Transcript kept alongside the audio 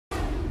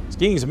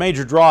Skiing is a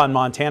major draw in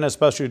Montana,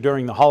 especially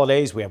during the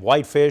holidays. We have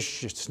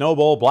Whitefish,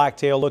 Snowbowl,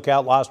 Blacktail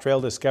Lookout, Lost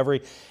Trail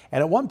Discovery,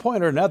 and at one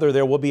point or another,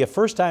 there will be a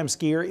first-time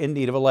skier in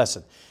need of a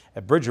lesson.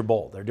 At Bridger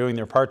Bowl, they're doing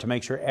their part to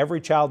make sure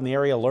every child in the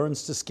area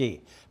learns to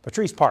ski.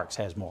 Patrice Parks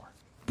has more.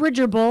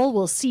 Bridger Bowl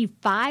will see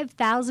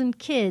 5,000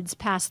 kids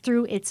pass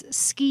through its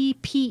Ski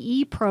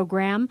PE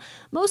program.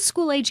 Most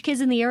school-age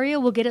kids in the area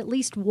will get at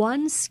least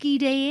one ski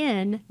day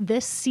in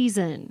this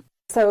season.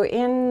 So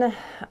in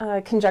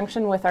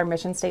conjunction with our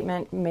mission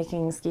statement,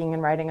 making skiing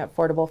and riding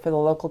affordable for the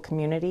local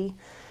community,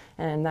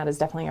 and that is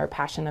definitely our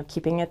passion of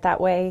keeping it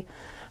that way,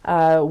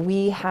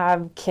 we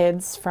have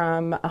kids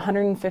from a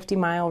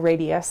 150-mile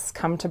radius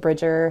come to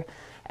Bridger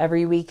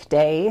every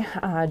weekday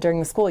during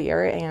the school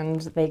year,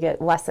 and they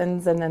get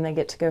lessons, and then they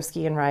get to go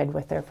ski and ride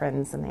with their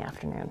friends in the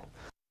afternoon.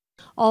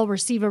 All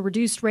receive a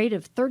reduced rate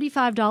of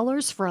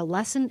 $35 for a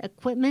lesson,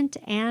 equipment,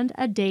 and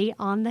a day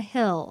on the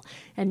hill.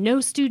 And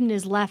no student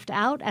is left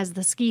out, as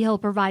the ski hill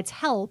provides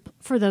help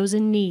for those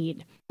in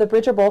need. The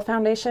Bridger Bowl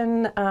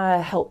Foundation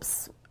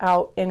helps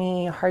out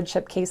any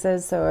hardship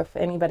cases, so if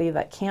anybody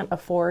that can't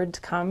afford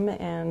to come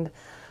and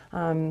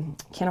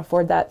can't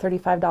afford that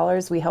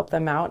 $35, we help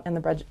them out, and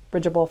the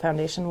Bridger Bowl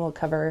Foundation will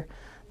cover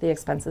the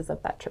expenses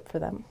of that trip for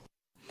them.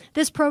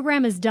 This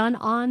program is done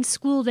on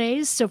school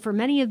days, so for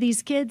many of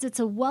these kids, it's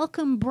a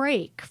welcome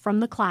break from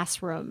the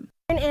classroom.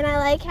 And I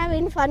like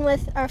having fun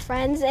with our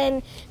friends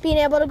and being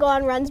able to go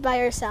on runs by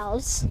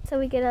ourselves. So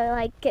we get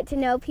to get to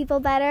know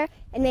people better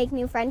and make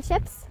new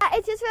friendships.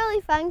 It's just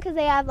really fun because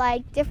they have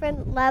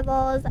different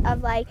levels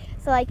of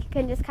so you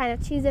can just kind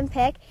of choose and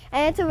pick.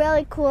 And it's a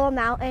really cool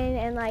mountain,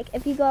 and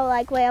if you go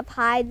way up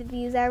high, the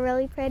views are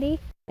really pretty.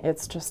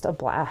 It's just a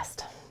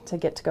blast to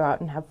get to go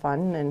out and have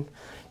fun and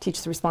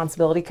teach the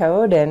responsibility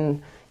code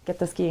and get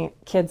the skiing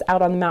kids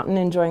out on the mountain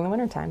enjoying the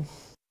wintertime.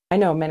 I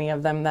know many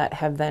of them that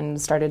have then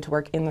started to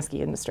work in the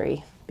ski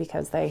industry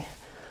because they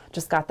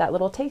just got that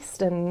little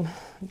taste and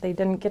they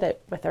didn't get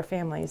it with their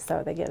families,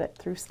 so they get it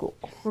through school.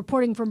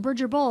 Reporting from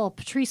Bridger Bowl,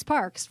 Patrice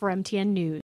Parks for MTN News.